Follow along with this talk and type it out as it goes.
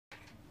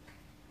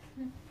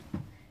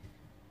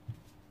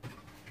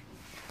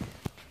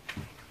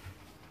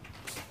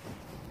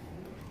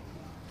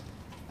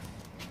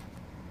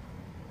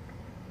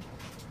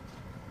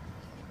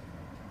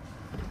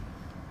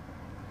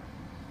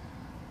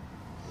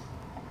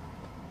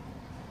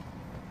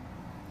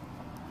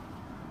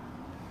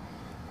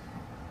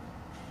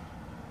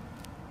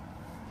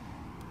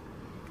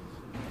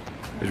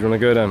you want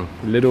to go then?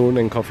 Little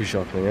and coffee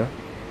shopping, yeah?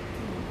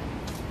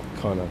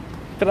 Kind of.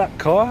 Look at that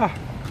car!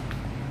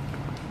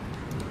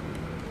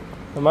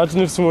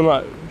 Imagine if someone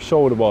like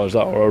shoulder bars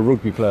that or a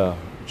rugby player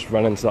just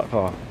ran into that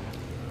car.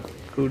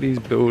 All these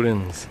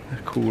buildings,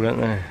 they're cool,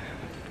 aren't they?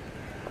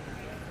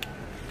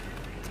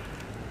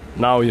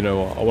 Now you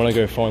know what, I want to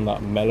go find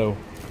that mellow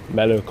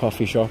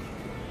coffee shop.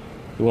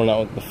 The one that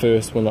was the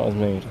first one that was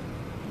made.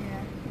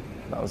 Yeah.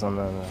 That was on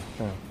there.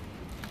 Yeah.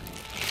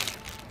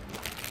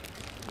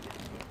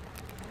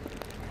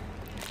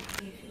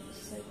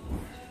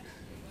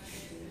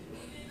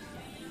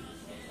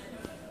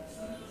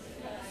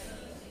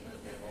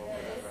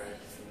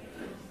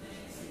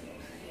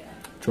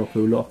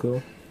 Choco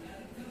Loco.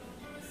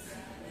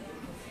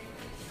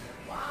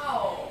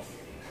 Wow.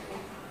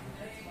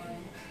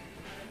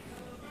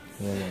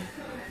 Yeah, man.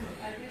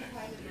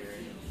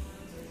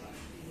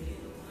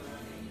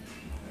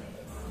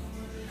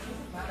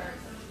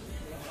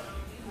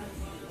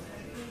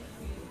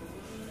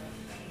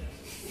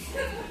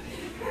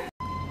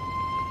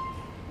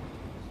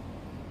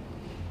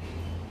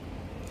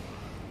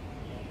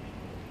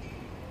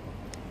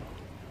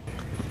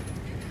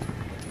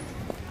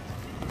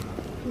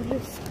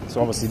 So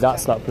obviously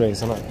that's that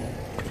place, isn't it?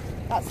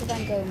 That's the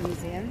Van Gogh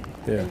Museum.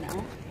 Yeah.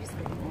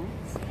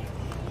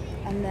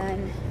 And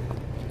then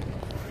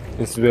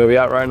This is where we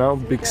at right now.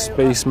 Big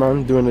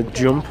spaceman doing a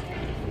jump.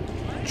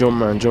 Jump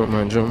man, jump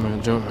man, jump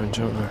man, jump man,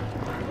 jump man.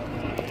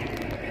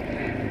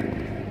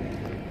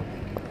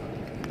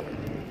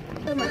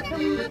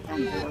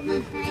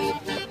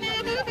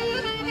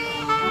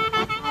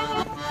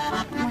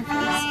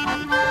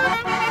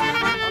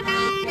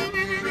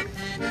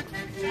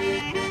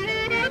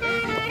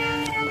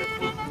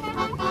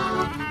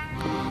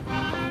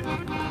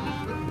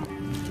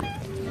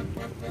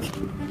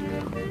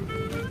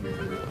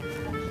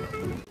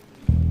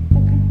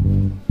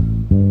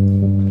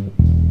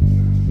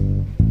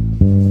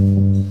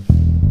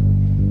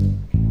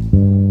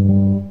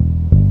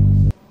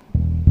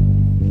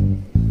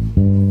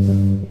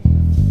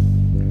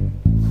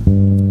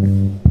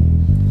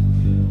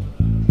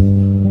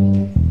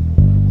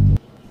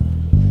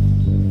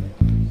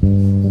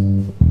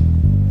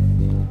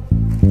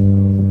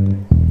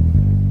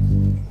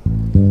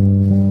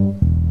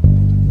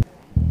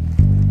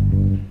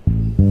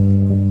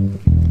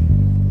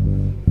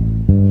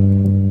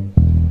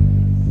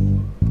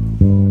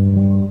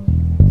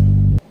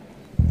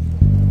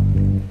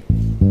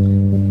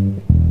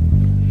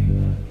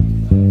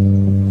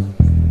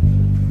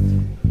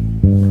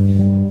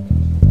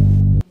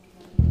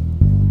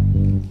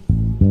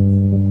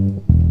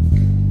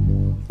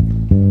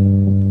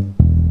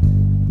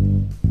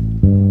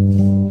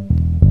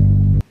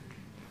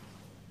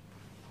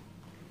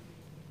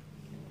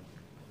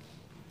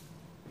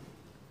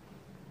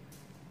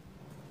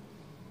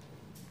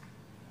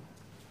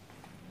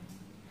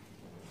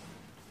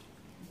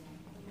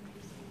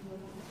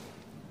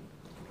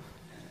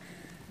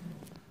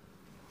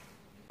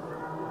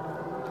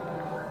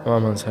 My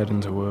man's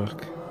heading to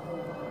work.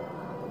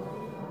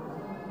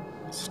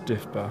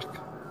 Stiff back.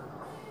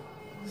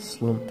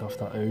 Slumped off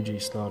that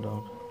OG Star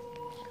Dog.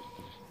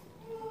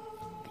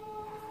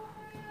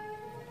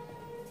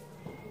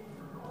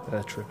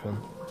 They're tripping.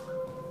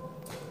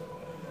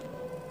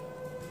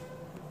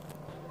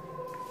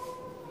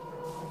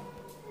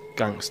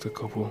 Gangster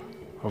couple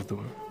of the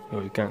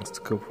Gangster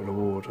Couple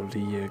Award of the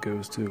Year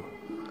goes to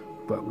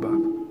Bap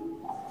Bap.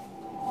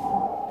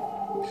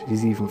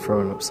 She's even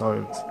throwing up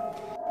signs.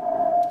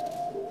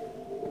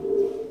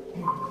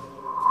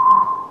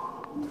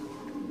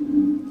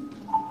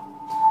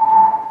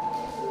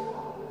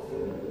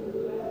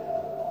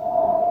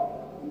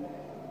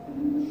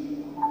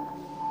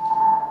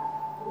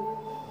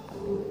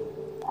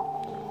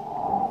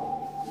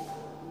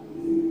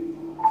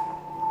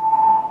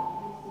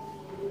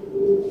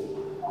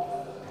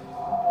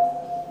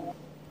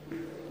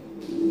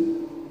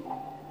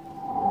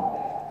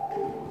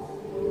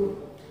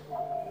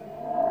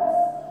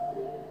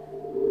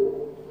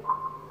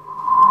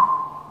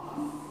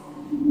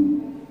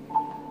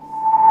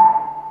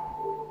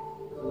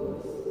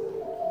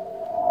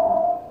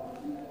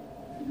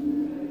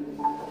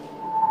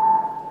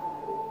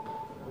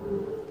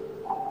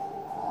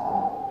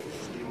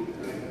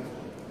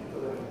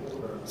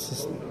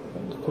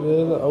 Look at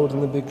her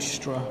holding the big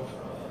strap.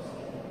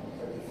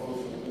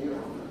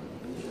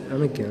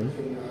 And again.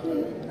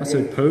 That's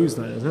her pose,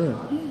 that is, isn't it?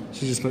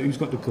 She's just like, who's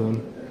got the gun?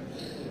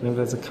 Whenever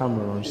there's a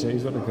camera on, she's like,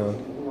 who's got the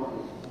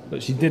gun?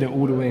 But she did it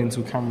all the way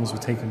until cameras were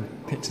taking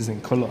pictures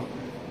in colour.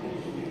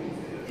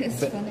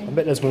 It's funny. I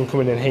bet there's one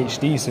coming in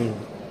HD soon.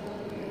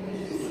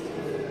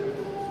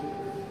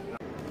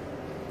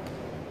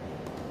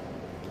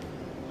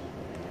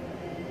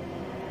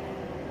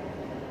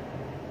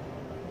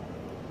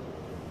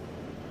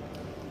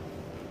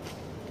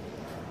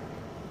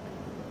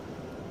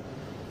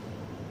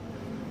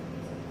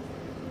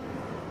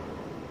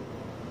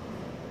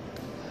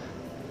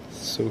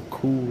 So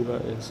cool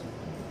that is.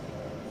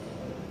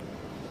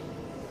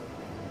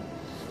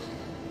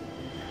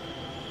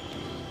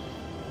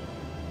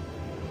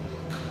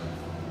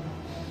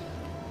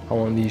 I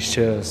want these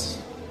chairs.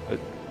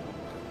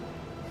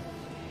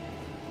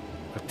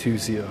 A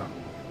two-seater.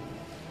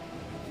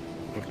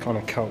 A kind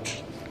of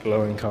couch,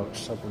 glowing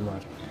couch, something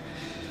mad.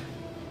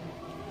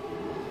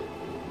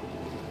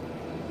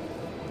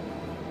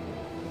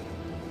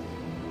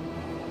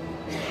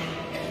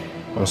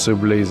 I'm so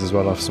blazed as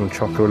well. I have some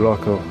Choco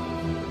Loco.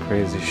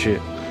 Crazy shit.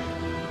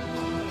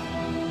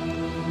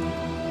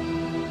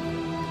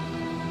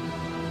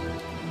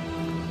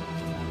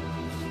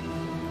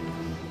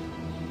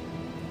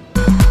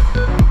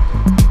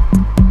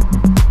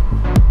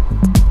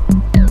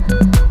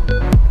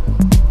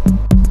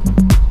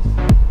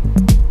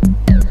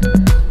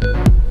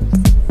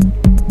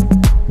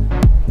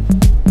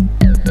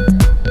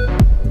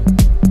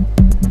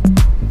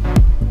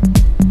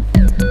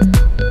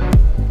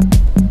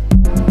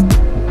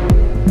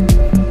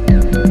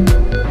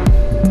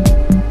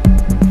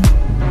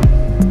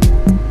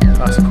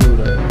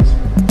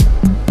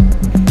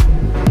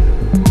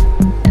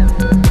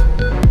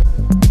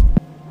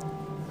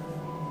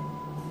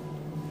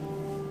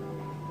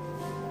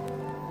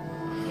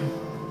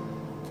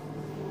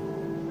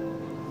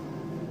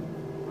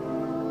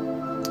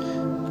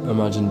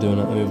 Imagine doing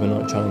an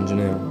overnight challenge in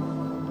here.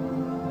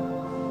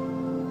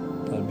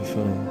 That'd be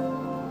funny.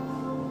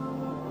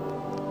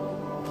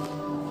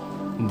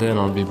 Then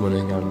I'll be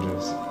winning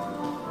Andrews.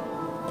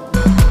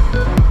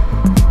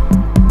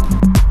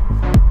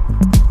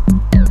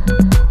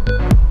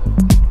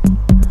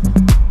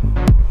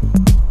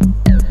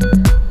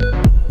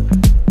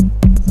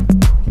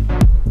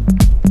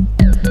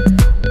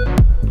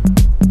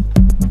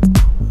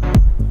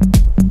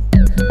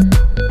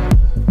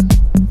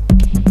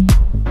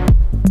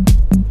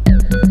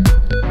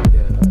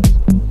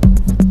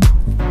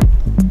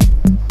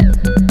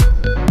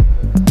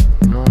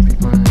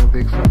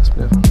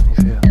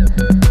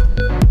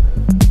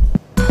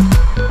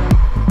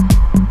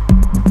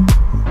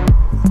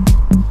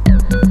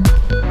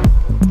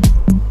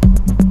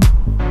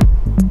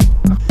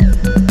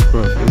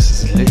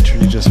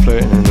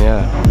 Floating in the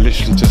air. I've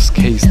literally just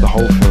cased the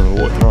whole thing and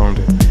walked around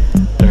it.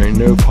 There ain't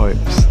no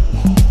pipes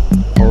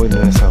holding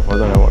this up. I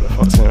don't know what the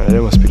fuck's in it.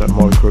 There must be like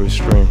micro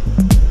string.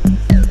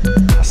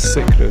 That's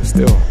sick though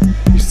still.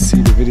 You should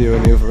see the video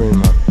in the other room,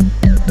 man.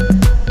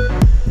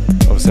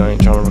 Obviously I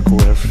ain't trying to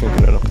record everything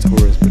in like a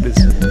tourist, but this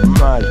is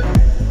mad.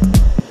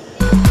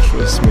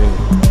 Trust me.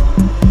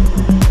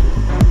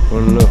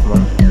 One love,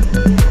 man.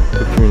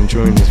 Hope you're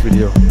enjoying this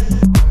video.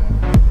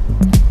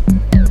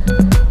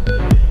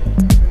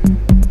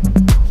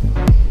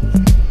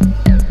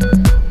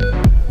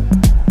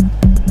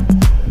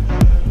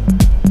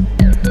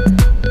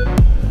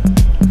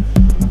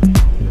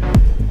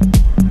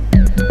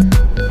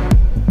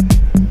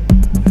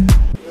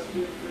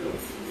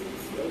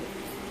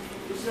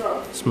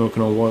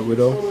 Smoking on White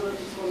Widow.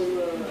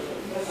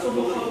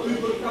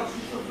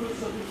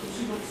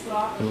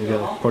 And we get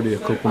probably a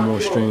couple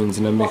more strains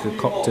and then make a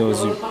cocktail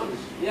soup.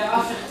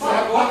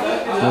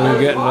 And we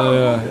get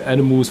the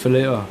edibles for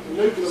later.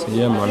 So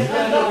yeah, man.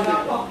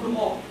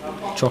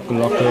 Chocolate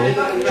Loco,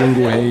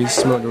 Jungle Haze,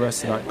 smoke the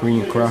rest of that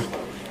green crack.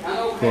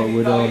 White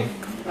Widow.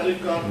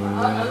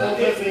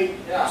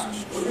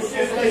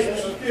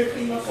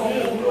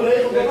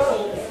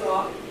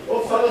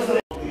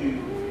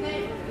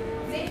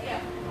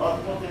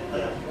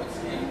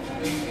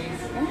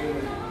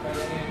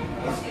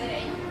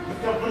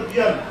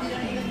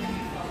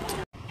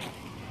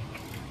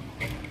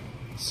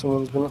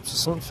 Someone's been up to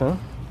something.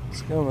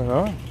 What's going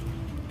on?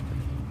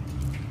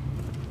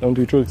 Don't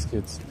do drugs,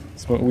 kids.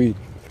 Smoke weed.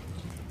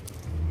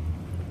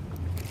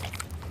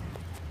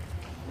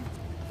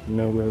 You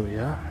know where we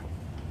are.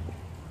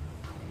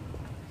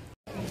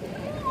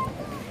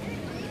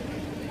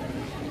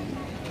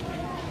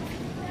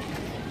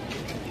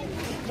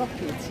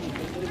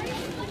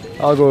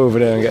 I'll go over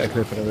there and get a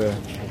clip of the beer.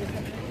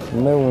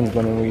 No one's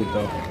gonna weed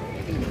though.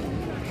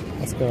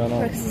 What's going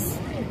on?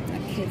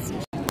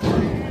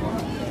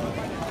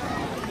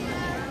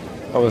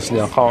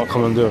 Obviously I can't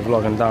come and do a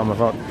vlog and down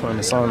without putting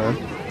the sign in.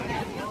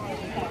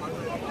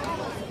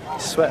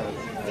 Sweat.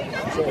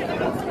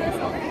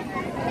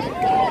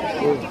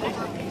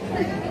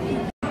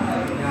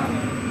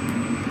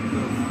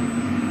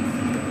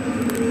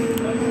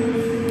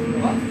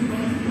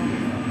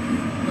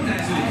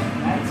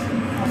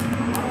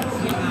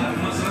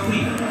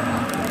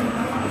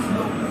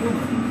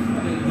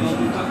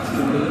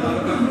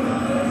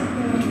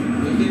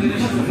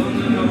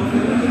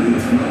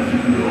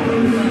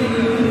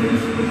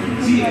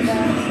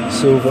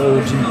 Silver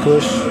OG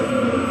Kush.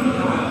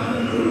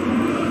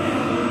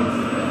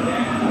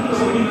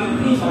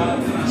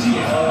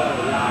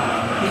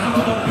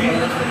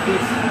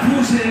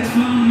 Voorzet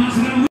van